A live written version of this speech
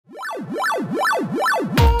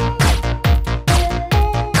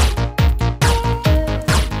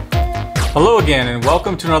Hello again and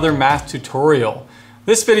welcome to another math tutorial.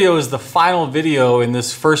 This video is the final video in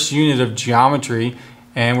this first unit of geometry,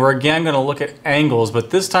 and we're again going to look at angles,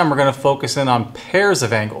 but this time we're going to focus in on pairs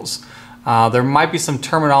of angles. There might be some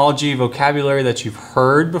terminology, vocabulary that you've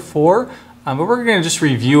heard before, but we're going to just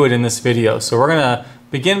review it in this video. So we're going to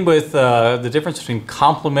begin with the difference between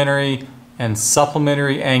complementary and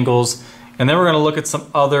supplementary angles, and then we're going to look at some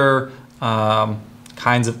other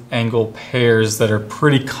kinds of angle pairs that are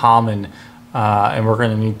pretty common, and we're going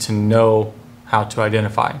to need to know how to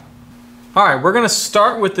identify. All right, we're going to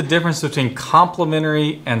start with the difference between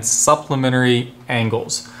complementary and supplementary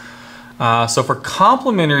angles. So for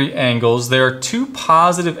complementary angles, there are two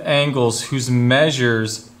positive angles whose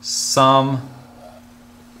measures sum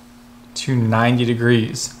to 90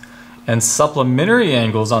 degrees. And supplementary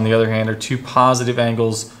angles, on the other hand, are two positive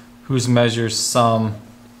angles whose measures sum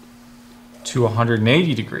to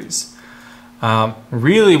 180 degrees.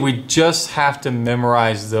 Really, we just have to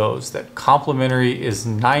memorize those, that complementary is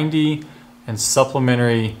 90 and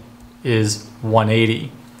supplementary is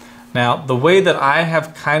 180. Now, the way that I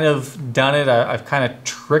have kind of done it, I've kind of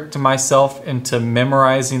tricked myself into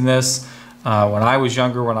memorizing this when I was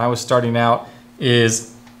younger, when I was starting out,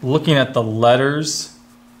 is looking at the letters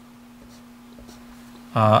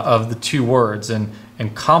of the two words. And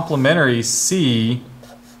complementary, C,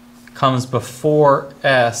 comes before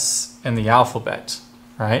S in the alphabet,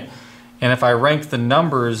 right? And if I rank the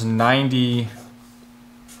numbers 90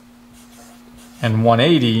 and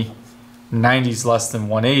 180, 90 is less than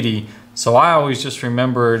 180. So I always just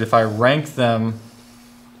remembered, if I rank them,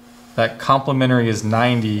 that complementary is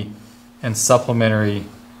 90 and supplementary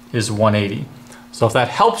is 180. So if that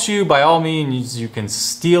helps you, by all means, you can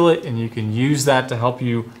steal it and you can use that to help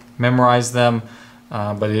you memorize them.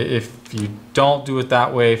 But if you don't do it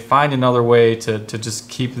that way, find another way to just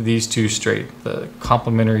keep these two straight. The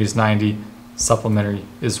complementary is 90, supplementary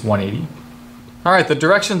is 180. All right, the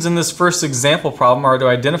directions in this first example problem are to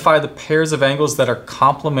identify the pairs of angles that are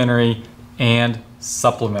complementary and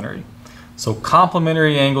supplementary. So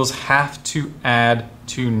complementary angles have to add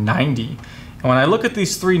to 90. And when I look at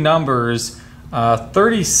these three numbers,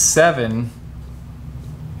 37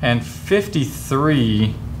 and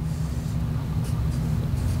 53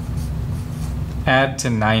 add to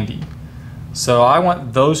 90. So I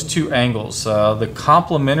want those two angles. The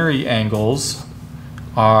complementary angles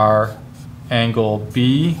are angle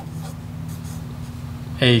BAC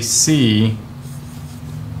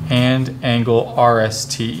and angle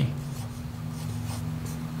RST.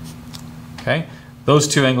 Okay, those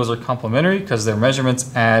two angles are complementary because their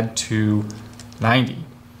measurements add to 90.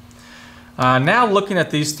 Now looking at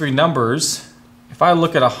these three numbers, if I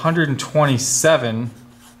look at 127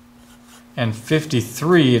 and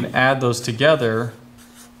 53 and add those together,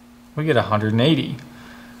 we get 180.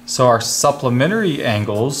 So our supplementary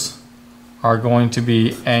angles are going to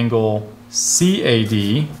be angle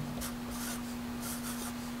CAD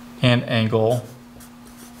and angle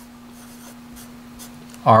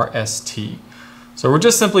RST. So we're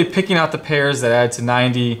just simply picking out the pairs that add to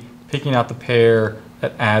 90, picking out the pair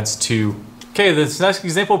that adds to. Okay, this next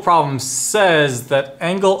example problem says that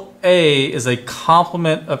angle A is a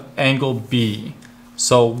complement of angle B.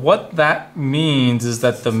 So what that means is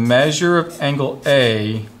that the measure of angle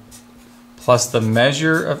A plus the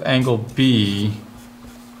measure of angle B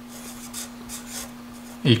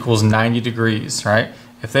equals 90 degrees, right?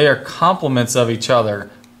 If they are complements of each other,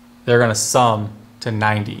 they're going to sum to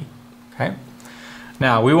 90, okay?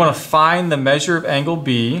 Now, we want to find the measure of angle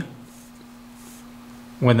B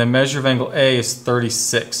when the measure of angle A is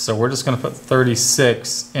 36. So we're just going to put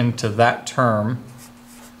 36 into that term.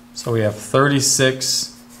 So we have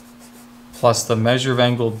 36 plus the measure of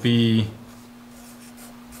angle B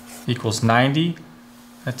equals 90.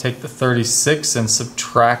 I take the 36 and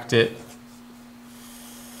subtract it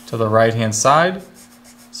to the right-hand side.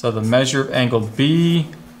 So the measure of angle B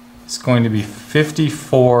is going to be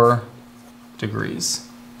 54 degrees.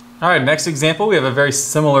 All right, next example, we have a very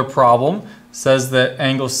similar problem. Says that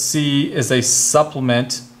angle C is a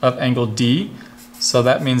supplement of angle D. So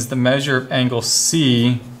that means the measure of angle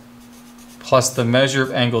C plus the measure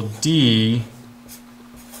of angle D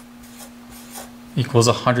equals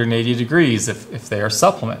 180 degrees if they are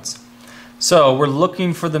supplements. So we're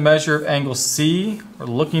looking for the measure of angle C. We're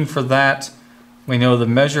looking for that. We know the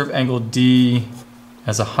measure of angle D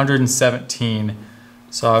as 117.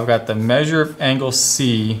 So I've got the measure of angle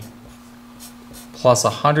C plus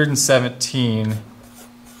 117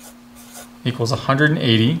 equals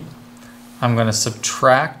 180. I'm going to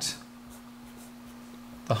subtract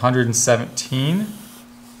the 117.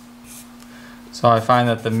 So I find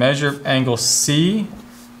that the measure of angle C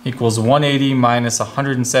equals 180 minus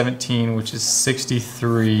 117, which is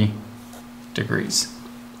 63 degrees.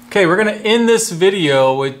 Okay, we're going to end this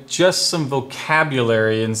video with just some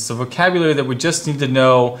vocabulary, and some vocabulary that we just need to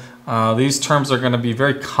know. These terms are going to be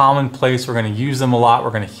very commonplace. We're going to use them a lot.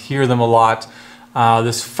 We're going to hear them a lot.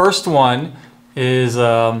 This first one is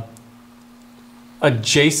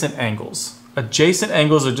adjacent angles. Adjacent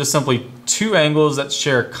angles are just simply two angles that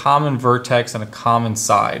share a common vertex and a common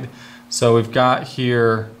side. So we've got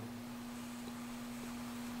here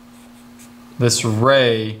this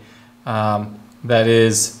ray that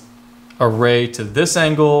is a ray to this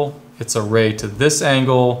angle, it's a ray to this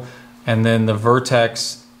angle, and then the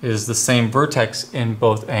vertex is the same vertex in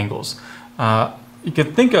both angles. You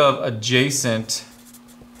can think of adjacent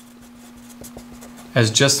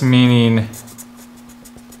as just meaning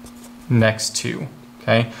next to,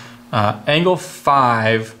 okay? Angle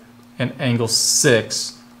 5 and angle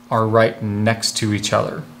 6 are right next to each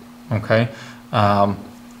other, okay?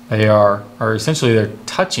 They are essentially, they're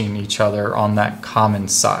touching each other on that common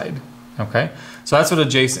side, okay? So that's what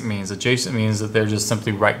adjacent means. Adjacent means that they're just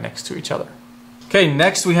simply right next to each other. Okay,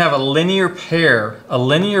 next we have a linear pair. A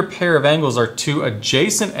linear pair of angles are two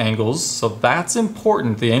adjacent angles, so that's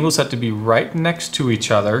important. The angles have to be right next to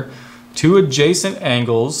each other. Two adjacent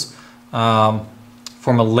angles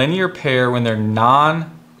form a linear pair when their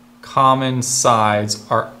non-common sides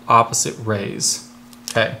are opposite rays.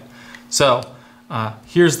 Okay, so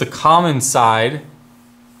here's the common side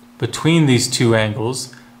between these two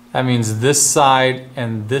angles. That means this side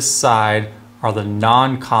and this side are the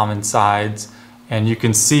non-common sides. And you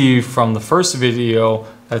can see from the first video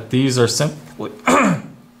that these are simply,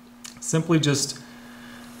 simply just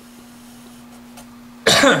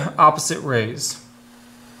opposite rays.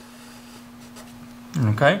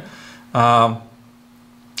 Okay, so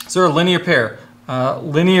a linear pair.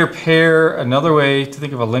 Linear pair, another way to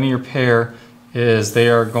think of a linear pair is they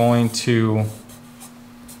are going to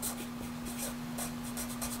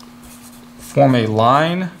form a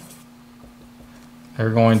line. They're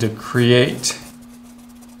going to create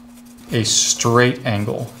a straight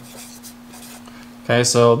angle. Okay,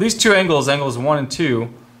 so these two angles, angles 1 and 2,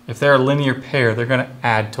 if they're a linear pair, they're going to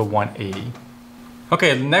add to 180.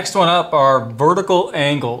 Okay, the next one up are vertical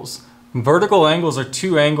angles. Vertical angles are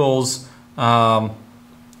two angles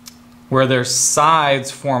where their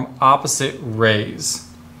sides form opposite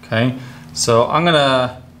rays. Okay, so I'm going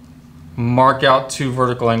to mark out two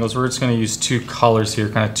vertical angles. We're just going to use two colors here,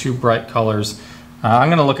 kind of two bright colors. I'm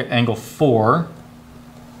going to look at angle 4.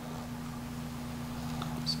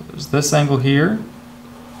 So there's this angle here.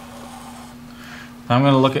 I'm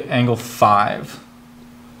going to look at angle 5.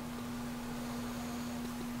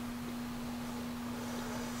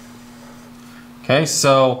 Okay,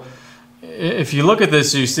 so if you look at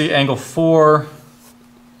this, you see angle 4,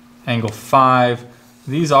 angle 5.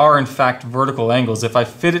 These are in fact vertical angles. If I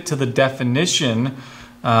fit it to the definition,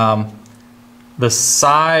 the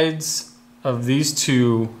sides of these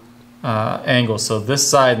two angles, so this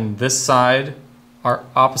side and this side, are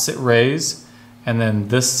opposite rays, and then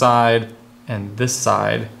this side and this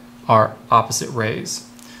side are opposite rays.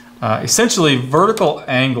 Essentially, vertical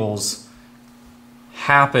angles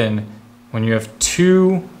happen when you have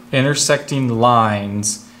two intersecting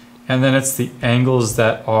lines, and then it's the angles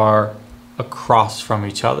that are across from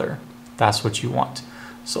each other. That's what you want.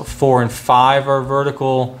 So 4 and 5 are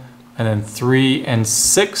vertical, and then 3 and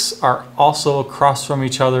 6 are also across from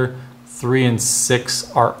each other. 3 and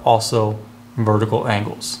 6 are also vertical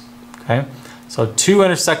angles. Okay, so two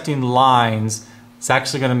intersecting lines is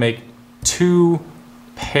actually going to make two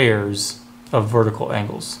pairs of vertical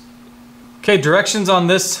angles. Okay, directions on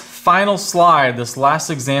this final slide. This last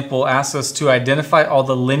example asks us to identify all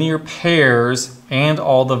the linear pairs and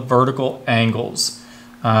all the vertical angles.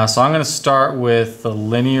 So I'm going to start with the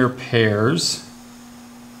linear pairs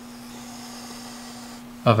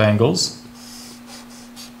of angles.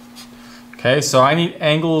 Okay, so I need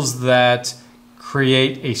angles that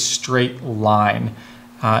create a straight line.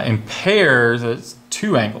 In pairs, it's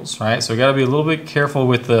two angles, right? So we got to be a little bit careful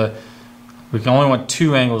with we can only want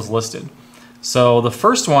two angles listed. So the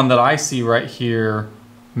first one that I see right here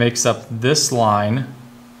makes up this line,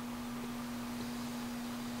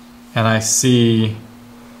 and I see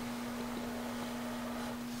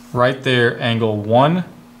right there angle 1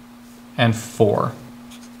 and 4.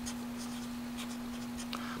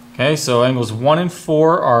 Okay, so angles 1 and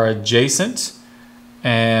 4 are adjacent,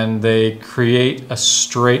 and they create a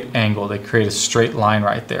straight angle. They create a straight line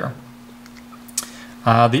right there.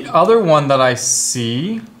 The other one that I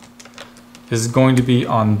see is going to be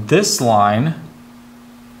on this line.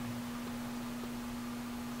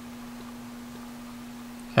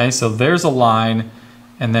 Okay, so there's a line,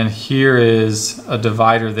 and then here is a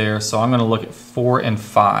divider there, so I'm going to look at 4 and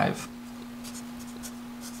 5.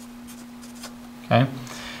 Okay,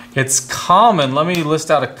 it's common, let me list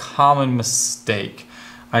out a common mistake.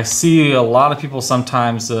 I see a lot of people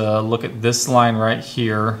sometimes look at this line right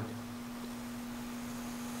here,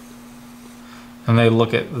 and they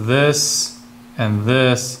look at this, and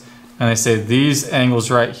they say these angles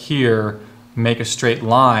right here make a straight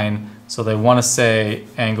line, so they want to say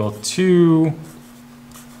angle 2,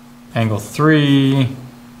 angle 3,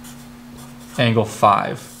 angle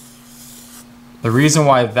 5. The reason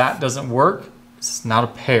why that doesn't work is it's not a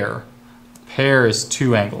pair. A pair is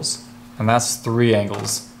 2 angles, and that's 3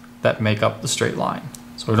 angles that make up the straight line.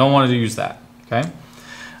 So we don't want to use that, okay?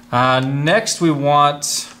 Next we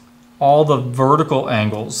want all the vertical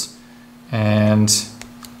angles, and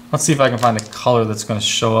let's see if I can find a color that's going to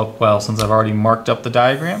show up well since I've already marked up the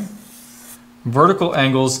diagram. Vertical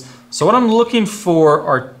angles, so what I'm looking for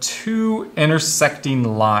are 2 intersecting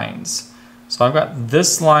lines. So I've got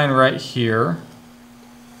this line right here,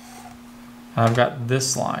 and I've got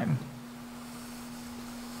this line.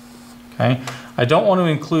 Okay, I don't want to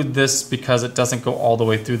include this because it doesn't go all the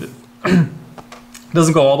way through the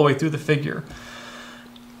figure.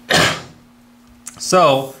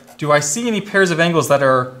 So, do I see any pairs of angles that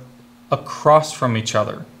are across from each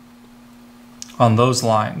other on those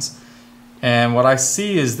lines? And what I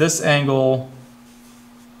see is this angle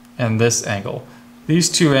and this angle. These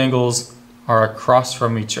 2 angles are across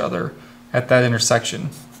from each other at that intersection.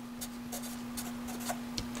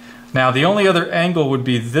 Now the only other angle would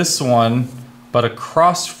be this one, but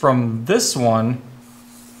across from this one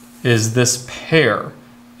is this pair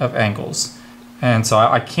of angles. And so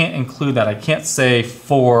I can't include that. I can't say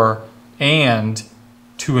 4 and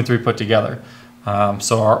 2 and 3 put together.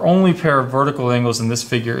 So our only pair of vertical angles in this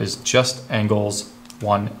figure is just angles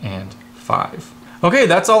 1 and 5. Okay,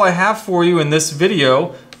 that's all I have for you in this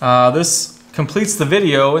video. This completes the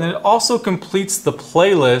video, and it also completes the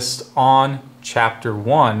playlist on Chapter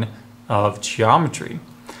 1 of Geometry.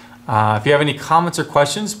 If you have any comments or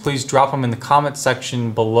questions, please drop them in the comment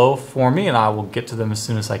section below for me, and I will get to them as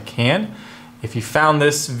soon as I can. If you found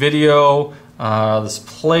this video, this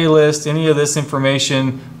playlist, any of this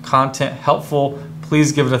information, content helpful,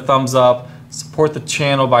 please give it a thumbs up. Support the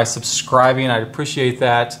channel by subscribing. I'd appreciate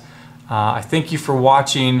that. I thank you for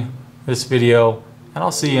watching this video, and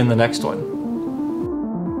I'll see you in the next one.